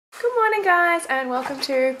morning guys, and welcome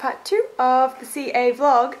to part 2 of the CA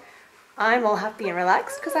vlog. I'm all happy and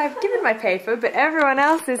relaxed because I've given my paper, but everyone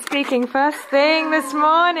else is speaking first thing this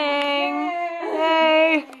morning.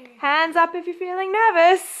 Yay! Hands up if you're feeling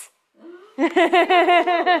nervous.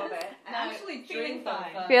 Actually, feeling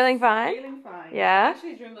fine. Feeling fine? Feeling fine. Yeah? I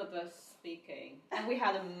actually dreamed of us speaking, and we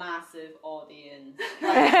had a massive audience.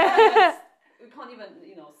 We can't even,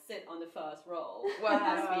 sit on the first row. Well,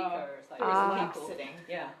 as speakers, like people sitting.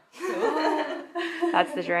 Yeah.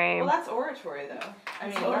 That's the dream. Well, that's oratory, though. I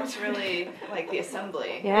mean, that's really like the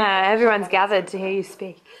assembly. Yeah, everyone's gathered to hear you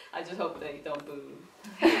speak. I just hope they don't boo.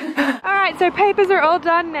 Alright, so papers are all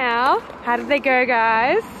done now. How did they go,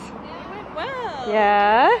 guys? Yeah, it went well.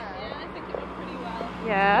 Yeah? Yeah, I think it went pretty well.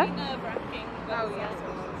 Yeah? Pretty nerve-wracking.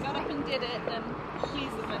 Got up and did it, and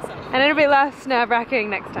pleased with myself. And it'll be less nerve-wracking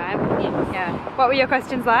next time. Yes. Yeah. What were your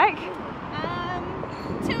questions like?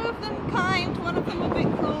 Two of them kind, one of them a bit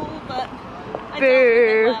cool, but I Boo. dealt with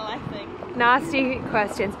it well, I think. Nasty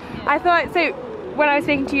questions. Yeah. I thought, so when I was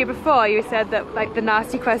speaking to you before, you said that like the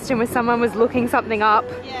nasty question was someone was looking something up.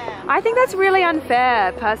 Yeah. I think that's really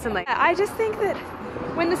unfair, personally. I just think that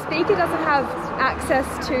when the speaker doesn't have access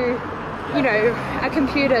to, a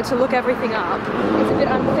computer to look everything up, it's a bit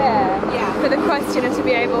unfair for the questioner to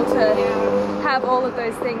be able to have all of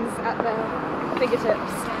those things at their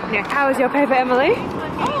fingertips. Yeah. How was your paper, Emily?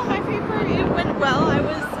 Oh, my paper, it went well. I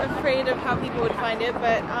was afraid of how people would find it,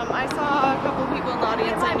 but I saw a couple people in the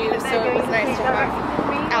audience I knew, so it was nice to have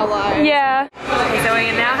allies. Yeah. Okay, so we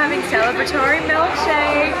are now having celebratory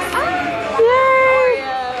milkshakes. Oreo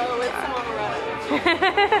Yay! with some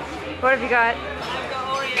amaretto. What have you got? I've got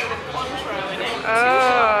Oreo with Cointreau in it.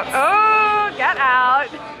 Oh, get out.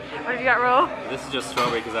 What have you got, Rule? This is just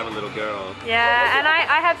strawberry because I'm a little girl. Yeah, and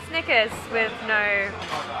I have Snickers with no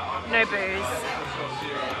booze.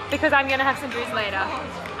 Because I'm gonna have some booze later,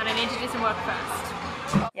 and I need to do some work first.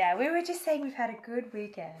 Yeah, we were just saying we've had a good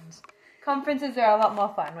weekend. Conferences are a lot more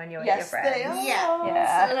fun when you're with your friends. They are.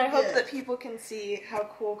 Yeah. And I hope that people can see how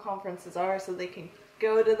cool conferences are so they can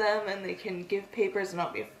go to them and they can give papers and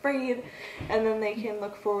not be afraid, and then they can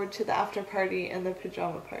look forward to the after party and the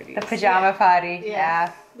pajama party. The pajama party,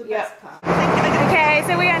 yeah. The best part. Okay,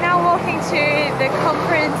 so we are now walking to the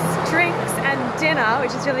conference drinks and dinner,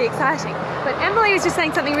 which is really exciting. But Emily was just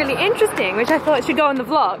saying something really interesting, which I thought should go in the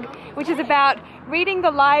vlog, which is about reading the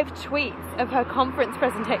live tweets of her conference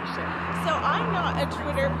presentation. So I'm not a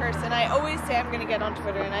Twitter person. I always say I'm going to get on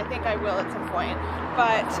Twitter, and I think I will at some point.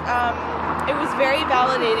 But it was very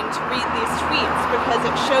validating to read these tweets because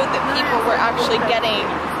it showed that people were actually getting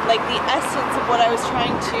like the essence of what I was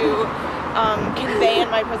trying to convey in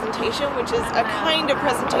my presentation, which is a kind of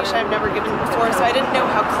presentation I've never given before. So I didn't know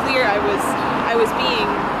how clear I was being,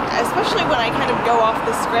 especially when I kind of go off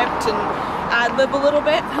the script and ad-lib a little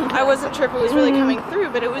bit. I wasn't sure if it was really coming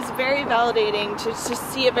through, but it was very validating to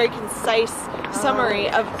see a very concise summary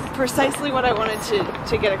of precisely what I wanted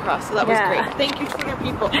to get across. So that was great. Thank you, Twitter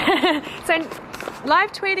people. So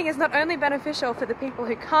live tweeting is not only beneficial for the people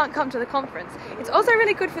who can't come to the conference, it's also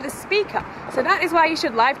really good for the speaker. So that is why you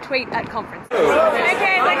should live tweet at conferences.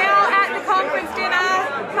 Okay, we're now at the conference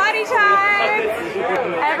dinner. Party time!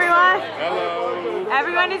 Everyone? Hello!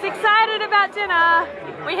 Everyone is excited about dinner.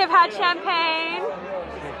 We have had champagne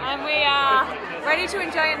and we are ready to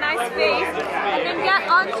enjoy a nice feast and then get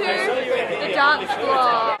onto the dance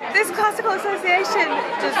floor. This classical association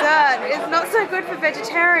dessert is not so good for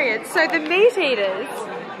vegetarians, so the meat eaters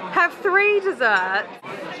have 3 desserts,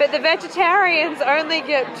 but the vegetarians only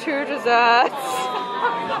get 2 desserts.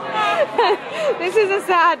 This is a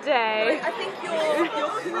sad day. I think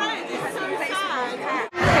your friend is so sad.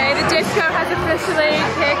 Okay, the disco has officially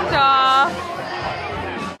kicked off.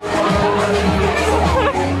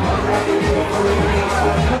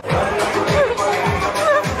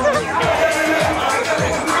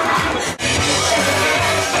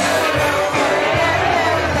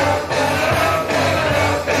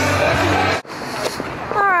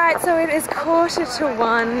 Alright, so it is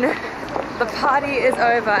 1:45. The party is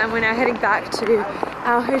over and we're now heading back to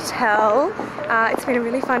our hotel. It's been a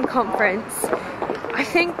really fun conference. I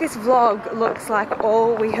think this vlog looks like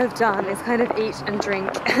all we have done is kind of eat and drink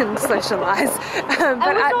and socialise. And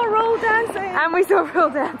we saw roll dancing! And we saw roll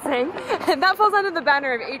dancing. And that falls under the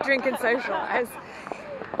banner of eat, drink and socialise.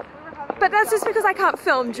 But that's just because I can't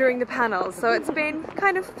film during the panels, so it's been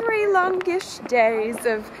kind of 3 longish days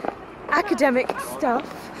of academic stuff.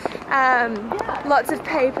 Lots of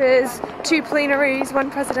papers, 2 plenaries, 1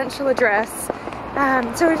 presidential address.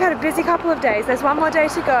 So we've had a busy couple of days. There's one more day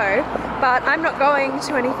to go, but I'm not going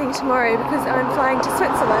to anything tomorrow because I'm flying to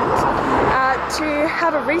Switzerland to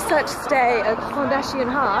have a research stay at Fondation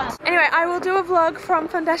Hart. Anyway, I will do a vlog from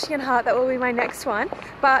Fondation Hart. That will be my next one.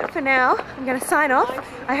 But for now, I'm going to sign off.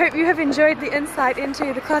 I hope you have enjoyed the insight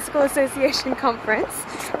into the Classical Association conference,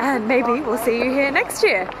 and maybe we'll see you here next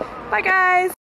year. Bye guys!